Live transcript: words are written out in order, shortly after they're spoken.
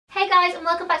guys, and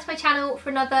welcome back to my channel for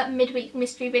another midweek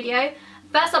mystery video.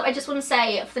 First up, I just want to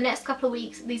say for the next couple of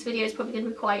weeks these videos are probably going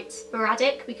to be quite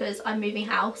sporadic because I'm moving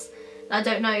house and I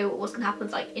don't know what's going to happen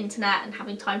with like internet and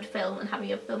having time to film and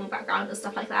having a filming background and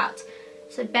stuff like that,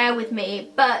 so bear with me.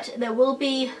 But there will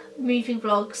be moving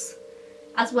vlogs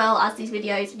as well as these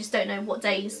videos. I just don't know what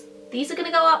days these are going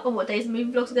to go up or what days the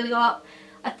moving vlogs are going to go up.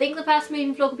 I think the first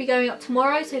moving vlog will be going up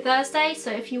tomorrow, so Thursday,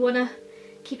 so if you want to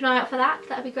keep an eye out for that,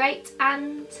 that'd be great.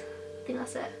 And I think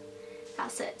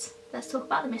that's it. Let's talk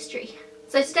about the mystery.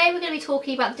 So today we're going to be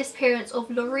talking about the disappearance of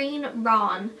Laureen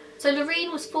Rahn. So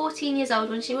Laureen was 14 years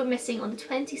old when she went missing on the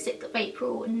 26th of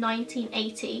April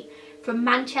 1980 from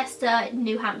Manchester,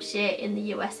 New Hampshire in the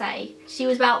USA. She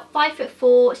was about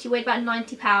 5'4", she weighed about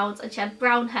 90 pounds and she had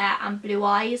brown hair and blue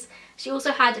eyes. She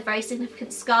also had a very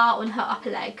significant scar on her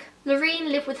upper leg. Laureen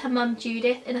lived with her mum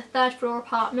Judith in a third floor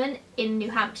apartment in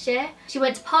New Hampshire. She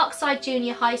went to Parkside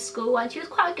Junior High School and she was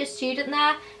quite a good student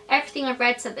there. Everything I've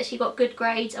read said that she got good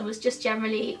grades and was just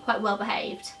generally quite well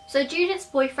behaved. So Judith's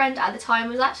boyfriend at the time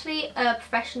was actually a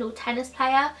professional tennis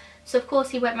player. So of course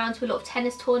he went around to a lot of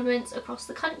tennis tournaments across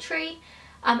the country,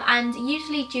 and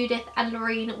usually Judith and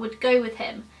Laureen would go with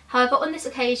him. However, on this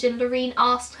occasion Laureen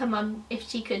asked her mum if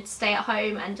she could stay at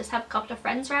home and just have a couple of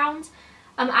friends around.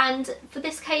 And for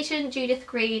this occasion Judith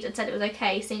agreed and said it was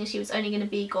okay, seeing as she was only going to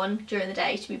be gone during the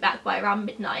day. She'd be back by around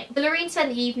midnight. So Laureen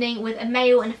spent the evening with a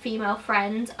male and a female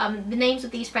friend. The names of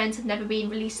these friends have never been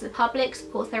released to the public, so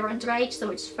of course they were underage, so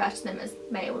we just refer to them as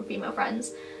male and female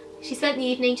friends. She spent the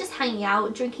evening just hanging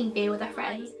out, drinking beer with her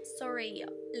friends. Sorry,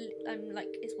 I'm like,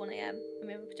 it's 1 AM, I'm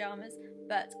in my pyjamas,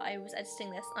 but I was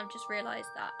editing this and I've just realised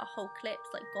that a whole clip's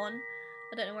like gone.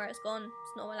 I don't know where it's gone.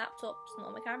 It's not on my laptop, it's not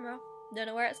on my camera. Don't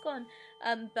know where it's gone,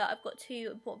 but I've got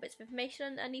two important bits of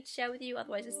information I need to share with you,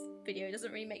 otherwise this video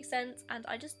doesn't really make sense and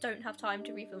I just don't have time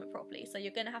to refilm it properly, so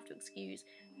you're going to have to excuse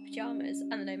pyjamas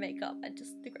and the no makeup and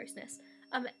just the grossness.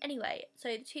 Anyway, so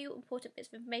the two important bits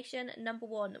of information. Number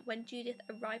one, when Judith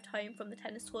arrived home from the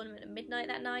tennis tournament at midnight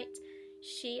that night,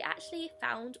 she actually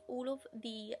found all of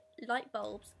the light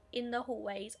bulbs in the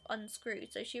hallways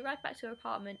unscrewed. So she arrived back to her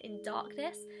apartment in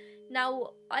darkness.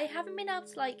 Now, I haven't been able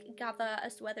to like gather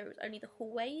as to whether it was only the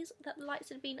hallways that the lights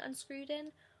had been unscrewed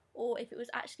in, or if it was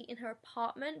actually in her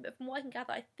apartment, but from what I can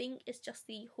gather I think it's just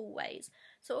the hallways.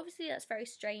 So obviously that's very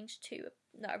strange to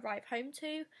arrive home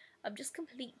to, just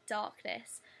complete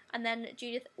darkness. And then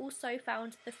Judith also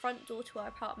found the front door to her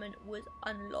apartment was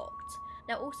unlocked.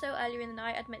 Now also earlier in the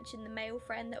night I'd mentioned the male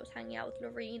friend that was hanging out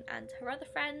with Laureen and her other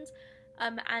friend,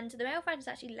 and the male friend was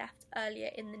actually left earlier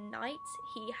in the night.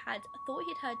 He had thought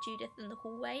he'd heard Judith in the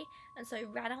hallway and so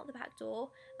ran out the back door.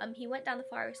 He went down the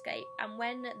fire escape, and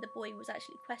when the boy was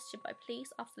actually questioned by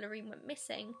police after Laureen went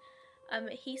missing,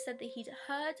 he said that he'd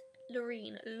heard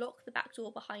Laureen lock the back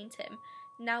door behind him.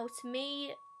 Now to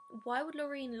me, why would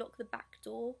Laureen lock the back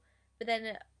door but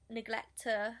then neglect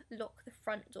to lock the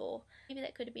front door? Maybe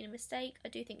that could have been a mistake. I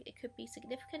do think it could be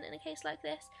significant in a case like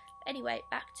this. But anyway,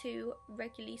 back to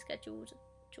regularly scheduled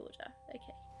Georgia.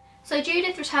 Okay. So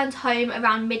Judith returned home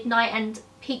around midnight and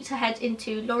peeked her head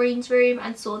into Laureen's room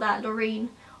and saw that Laureen,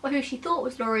 or who she thought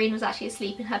was Laureen, was actually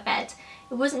asleep in her bed.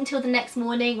 It wasn't until the next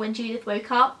morning when Judith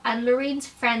woke up and Laureen's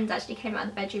friend actually came out of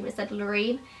the bedroom and said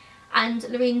Laureen. And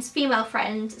Laureen's female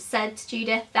friend said to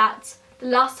Judith that the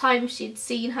last time she'd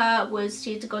seen her was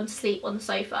she'd gone to sleep on the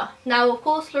sofa. Now of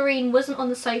course Laureen wasn't on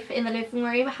the sofa in the living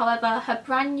room, however her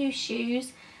brand new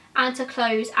shoes and her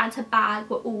clothes and her bag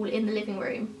were all in the living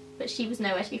room, but she was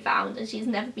nowhere to be found and she's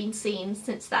never been seen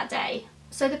since that day.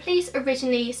 So the police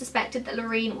originally suspected that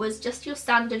Laureen was just your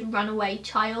standard runaway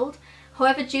child.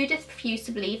 However, Judith refused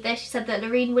to believe this. She said that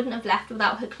Laureen wouldn't have left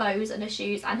without her clothes and her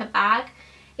shoes and her bag.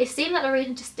 It seemed that Laureen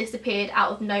had just disappeared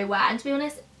out of nowhere, and to be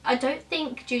honest, I don't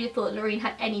think Judith thought Laureen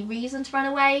had any reason to run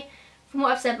away. From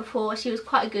what I've said before, she was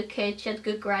quite a good kid, she had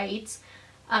good grades.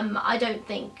 I don't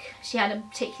think she had a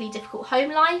particularly difficult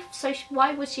home life, so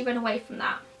why would she run away from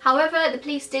that? However, the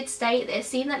police did state that it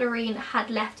seemed that Laureen had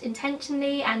left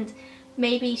intentionally, and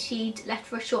maybe she'd left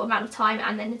for a short amount of time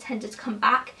and then intended to come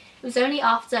back. It was only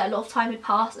after a lot of time had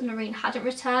passed and Laureen hadn't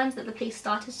returned that the police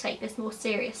started to take this more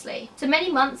seriously. So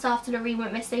many months after Laureen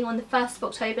went missing, on the 1st of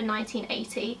October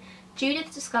 1980,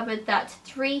 Judith discovered that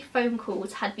 3 phone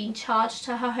calls had been charged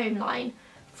to her home line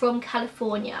from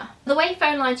California. The way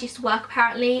phone lines used to work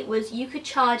apparently was you could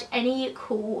charge any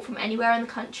call from anywhere in the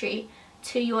country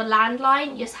to your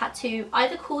landline. You just had to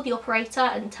either call the operator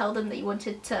and tell them that you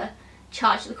wanted to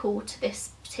charge the call to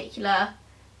this particular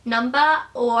number,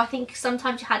 or I think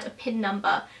sometimes you had a PIN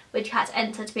number which you had to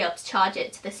enter to be able to charge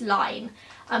it to this line.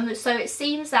 So it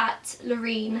seems that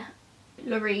Laureen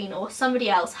or somebody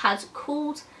else had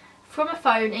called from a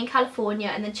phone in California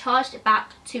and then charged it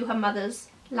back to her mother's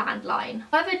landline.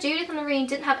 However, Judith and Laureen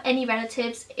didn't have any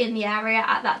relatives in the area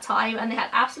at that time, and they had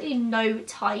absolutely no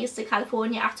ties to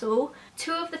California at all.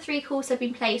 2 of the 3 calls had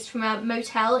been placed from a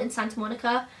motel in Santa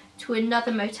Monica to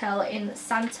another motel in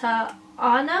Santa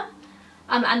Ana,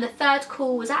 and the 3rd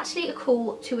call was actually a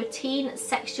call to a teen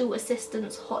sexual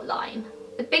assistance hotline.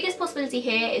 The biggest possibility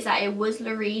here is that it was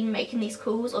Laureen making these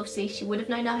calls. Obviously she would have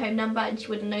known her home number and she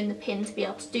would have known the PIN to be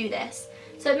able to do this,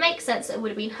 so it makes sense that it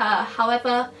would have been her.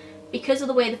 However, because of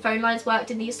the way the phone lines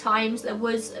worked in these times, there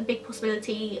was a big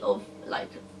possibility of like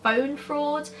phone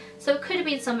fraud, so it could have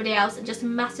been somebody else, and just a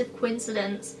massive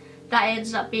coincidence that it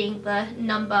ended up being the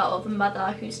number of a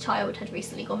mother whose child had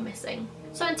recently gone missing.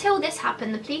 So until this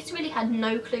happened, the police really had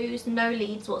no clues, no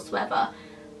leads whatsoever.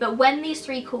 But when these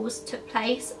 3 calls took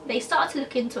place, they started to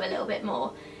look into it a little bit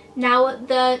more. Now,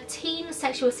 the teen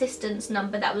sexual assistance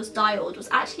number that was dialed was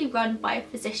actually run by a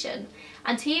physician,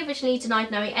 and he originally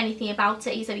denied knowing anything about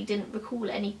it. He said he didn't recall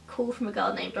any call from a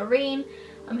girl named Laureen.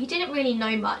 He didn't really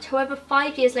know much. However,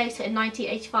 5 years later in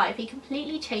 1985, he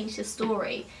completely changed his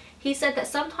story. He said that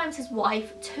sometimes his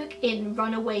wife took in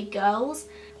runaway girls,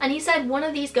 and he said one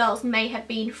of these girls may have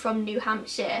been from New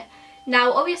Hampshire.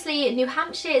 Now obviously New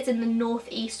Hampshire is in the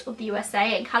northeast of the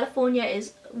USA and California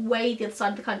is way the other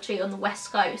side of the country on the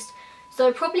west coast, so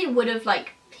it probably would have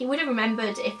he would have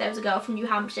remembered if there was a girl from New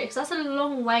Hampshire, because that's a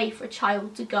long way for a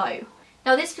child to go.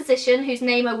 Now this physician, whose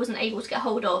name I wasn't able to get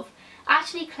hold of,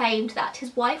 actually claimed that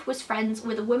his wife was friends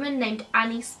with a woman named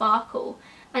Annie Sparkle,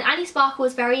 and Annie Sparkle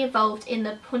was very involved in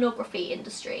the pornography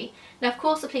industry. Now of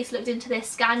course the police looked into this,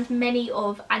 scanned many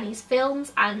of Annie's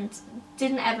films and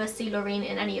didn't ever see Laureen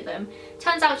in any of them.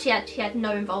 Turns out she had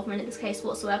no involvement in this case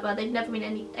whatsoever. They've never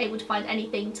been able to find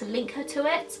anything to link her to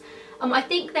it. I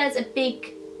think there's a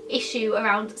big issue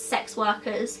around sex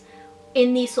workers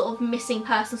in these sort of missing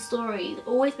person stories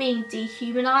always being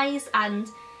dehumanized, and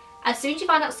as soon as you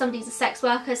find out somebody's a sex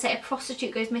worker, say a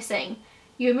prostitute goes missing,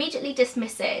 you immediately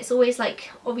dismiss it. It's always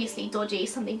like obviously dodgy,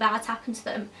 something bad's happened to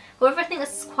them. However, I think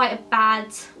that's quite a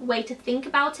bad way to think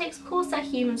about it, because of course they're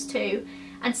humans too,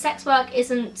 and sex work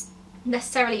isn't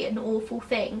necessarily an awful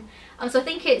thing. So I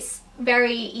think it's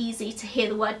very easy to hear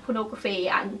the word pornography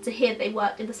and to hear they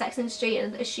worked in the sex industry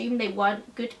and assume they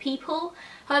weren't good people.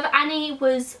 However, Annie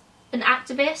was an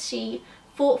activist. She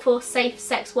fought for safe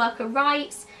sex worker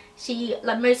rights. She,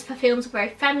 like most of her films, were very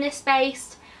feminist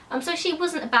based. So she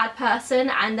wasn't a bad person,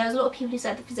 and there was a lot of people who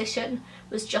said the physician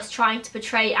was just trying to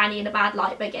portray Annie in a bad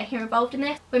light by getting her involved in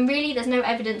this, when really there's no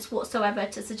evidence whatsoever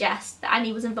to suggest that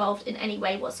Annie was involved in any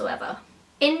way whatsoever.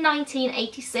 In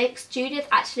 1986, Judith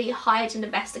actually hired an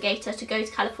investigator to go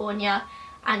to California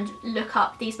and look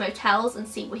up these motels and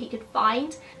see what he could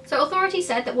find. So authorities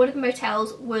said that one of the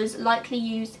motels was likely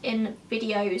used in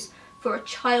videos for a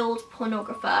child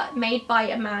pornographer made by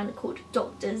a man called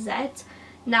Dr. Z.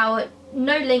 Now,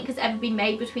 no link has ever been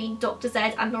made between Dr. Z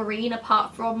and Laureen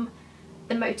apart from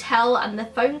the motel and the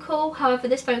phone call. However,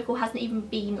 this phone call hasn't even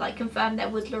been confirmed there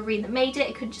was Laureen that made it.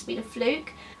 It could have just been a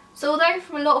fluke. So although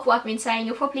from a lot of what I've been saying,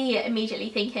 you're probably immediately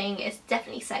thinking it's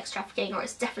definitely sex trafficking or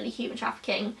it's definitely human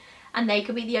trafficking, and they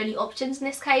could be the only options in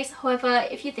this case. However,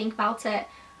 if you think about it,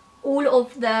 all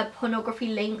of the pornography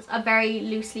links are very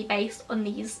loosely based on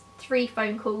these 3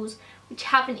 phone calls, which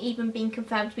haven't even been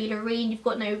confirmed to be Laureen. You've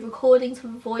got no recordings of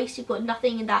a voice, you've got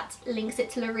nothing that links it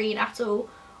to Laureen at all.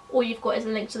 All you've got is a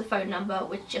link to the phone number,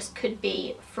 which just could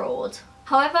be fraud.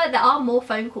 However, there are more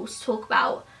phone calls to talk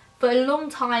about. For a long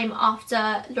time after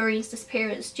Laureen's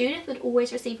disappearance, Judith would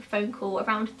always receive a phone call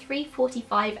around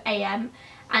 3:45 AM,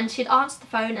 and she'd answer the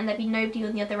phone and there'd be nobody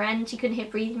on the other end. She couldn't hear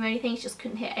breathing or anything, she just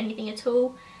couldn't hear anything at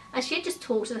all. And she'd just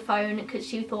talk to the phone because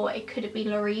she thought it could have been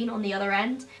Laureen on the other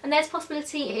end. And there's a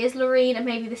possibility it is Laureen, and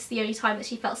maybe this is the only time that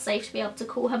she felt safe to be able to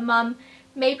call her mum.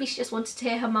 Maybe she just wanted to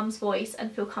hear her mum's voice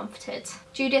and feel comforted.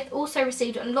 Judith also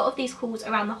received a lot of these calls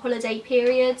around the holiday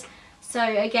period. So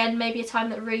again, maybe a time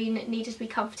that Laureen needed to be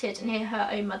comforted and hear her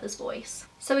own mother's voice.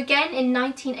 So again, in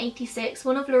 1986,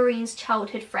 one of Laureen's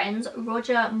childhood friends,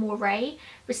 Roger Moray,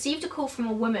 received a call from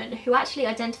a woman who actually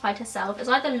identified herself as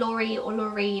either Laurie or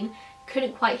Laureen,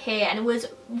 couldn't quite hear, and it was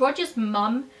Roger's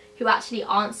mum who actually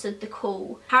answered the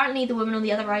call. Apparently the woman on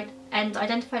the other end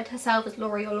identified herself as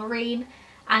Laurie or Laureen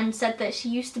and said that she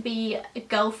used to be a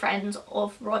girlfriend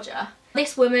of Roger.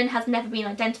 This woman has never been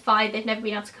identified. They've never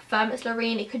been able to confirm it's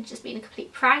Laureen. It could have just been a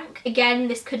complete prank. Again,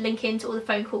 this could link into all the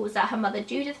phone calls that her mother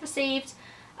Judith received.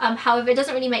 However, it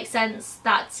doesn't really make sense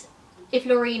that if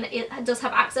Laureen does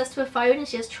have access to a phone and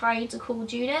she is trying to call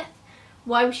Judith,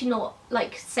 why would she not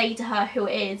say to her who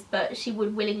it is, but she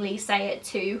would willingly say it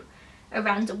to a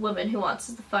random woman who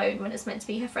answers the phone when it's meant to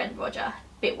be her friend Roger?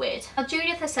 bit weird. Now,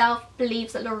 Judith herself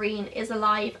believes that Laureen is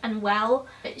alive and well.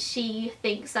 She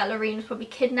thinks that Laureen was probably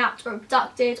kidnapped or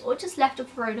abducted or just left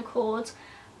of her own accord.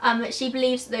 She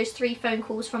believes that those 3 phone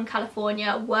calls from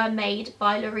California were made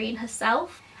by Laureen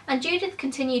herself. And Judith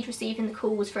continued receiving the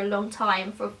calls for a long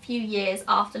time, for a few years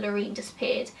after Laureen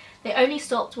disappeared. They only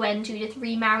stopped when Judith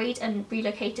remarried and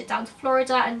relocated down to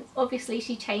Florida, and obviously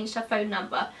she changed her phone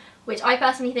number, which I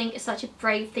personally think is such a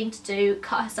brave thing to do,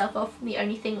 cut herself off from the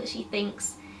only thing that she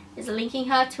thinks is linking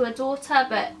her to her daughter,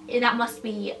 but that must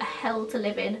be a hell to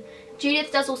live in.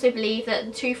 Judith does also believe that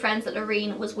the 2 friends that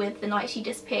Laureen was with the night she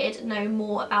disappeared know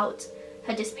more about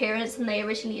her disappearance than they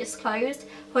originally disclosed.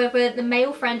 However, the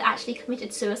male friend actually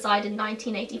committed suicide in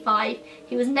 1985.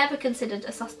 He was never considered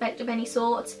a suspect of any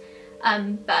sort,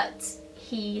 but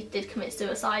he did commit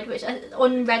suicide, which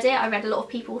on Reddit I read a lot of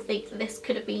people think that this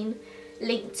could have been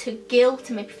linked to guilt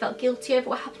and maybe felt guilty over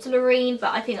what happened to Laureen,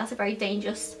 but I think that's a very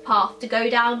dangerous path to go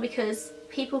down because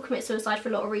people commit suicide for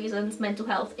a lot of reasons. Mental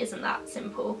health isn't that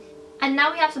simple. And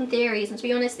now we have some theories, and to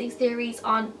be honest, these theories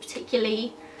aren't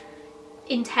particularly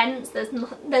intense. There's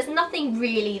nothing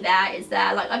really there, is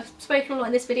there? Like, I've spoken a lot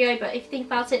in this video, but if you think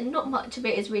about it, not much of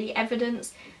it is really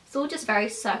evidence. It's all just very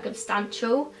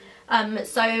circumstantial.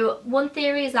 So one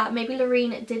theory is that maybe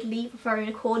Laureen did leave of her own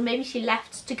accord. Maybe she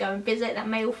left to go and visit that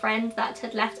male friend that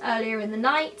had left earlier in the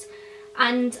night.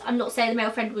 And I'm not saying the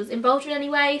male friend was involved in any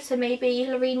way, so maybe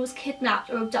Laureen was kidnapped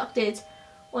or abducted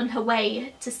on her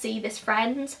way to see this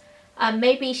friend.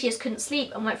 Maybe she just couldn't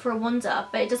sleep and went for a wander,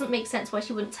 but it doesn't make sense why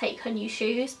she wouldn't take her new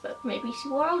shoes, but maybe she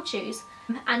wore old shoes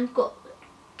and got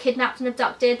kidnapped and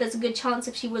abducted. There's a good chance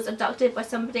if she was abducted by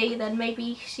somebody, then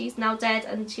maybe she's now dead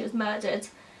and she was murdered,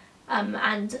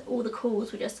 and all the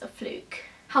calls were just a fluke.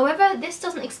 However, this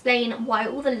doesn't explain why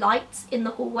all the lights in the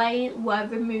hallway were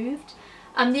removed.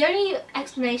 The only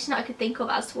explanation I could think of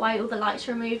as to why all the lights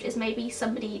were removed is maybe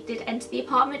somebody did enter the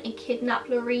apartment and kidnap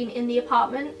Laureen in the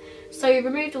apartment. So it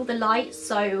removed all the lights,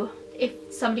 so if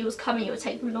somebody was coming it would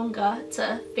take them longer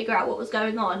to figure out what was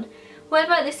going on.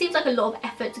 However, this seems like a lot of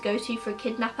effort to go to for a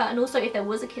kidnapper, and also if there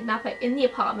was a kidnapper in the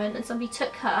apartment and somebody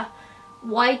took her,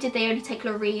 why did they only take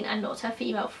Laureen and not her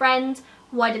female friend?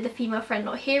 Why did the female friend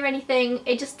not hear anything?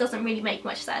 It just doesn't really make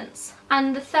much sense.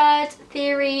 And the third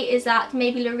theory is that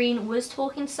maybe Laureen was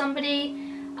talking to somebody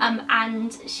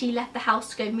and she left the house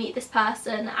to go meet this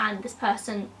person, and this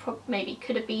person maybe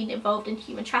could have been involved in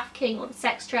human trafficking or the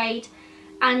sex trade,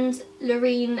 and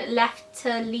Laureen left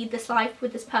to lead this life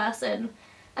with this person.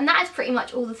 And that is pretty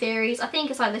much all the theories. I think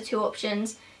it's either 2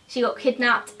 options. She got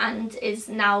kidnapped and is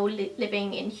now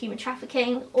living in human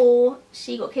trafficking, or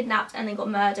she got kidnapped and then got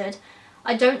murdered.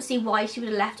 I don't see why she would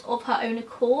have left of her own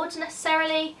accord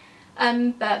necessarily,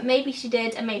 but maybe she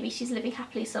did, and maybe she's living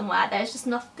happily somewhere. There's just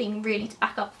nothing really to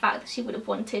back up the fact that she would have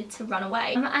wanted to run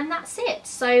away. And that's it.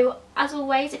 So as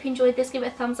always, if you enjoyed this, give it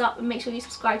a thumbs up and make sure you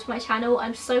subscribe to my channel.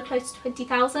 I'm so close to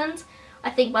 20,000. I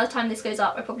think by the time this goes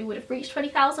up I probably would have reached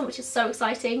 20,000, which is so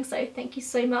exciting, so thank you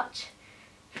so much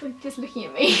for just looking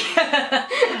at me.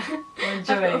 I've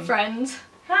got a friend.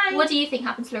 Hi! What do you think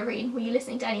happened to Laureen? Were you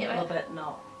listening to any of it? A little bit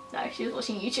not. No, she was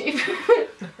watching YouTube.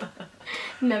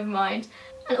 Never mind.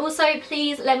 And also,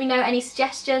 please let me know any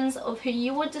suggestions of who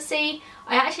you want to see.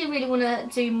 I actually really want to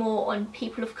do more on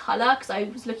people of colour, because I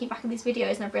was looking back at these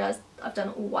videos and I've realised I've done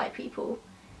all white people,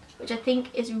 which I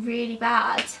think is really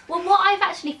bad. Well, what I've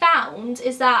actually found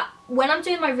is that when I'm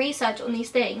doing my research on these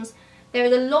things, there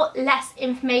is a lot less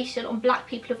information on black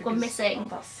people who've gone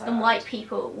missing than white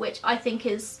people, which I think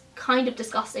is kind of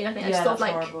disgusting. I think it sort of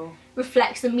like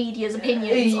reflects the media's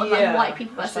opinions on like white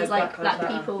people versus like black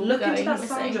people Look going into that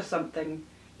missing. sound or something.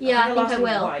 Yeah, I think I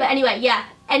will. But anyway, yeah,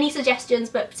 any suggestions,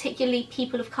 but particularly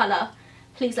people of colour,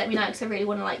 please let me know, because I really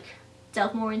want to like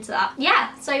delve more into that.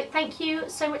 Yeah, so thank you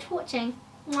so much for watching.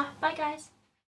 Mwah. Bye guys.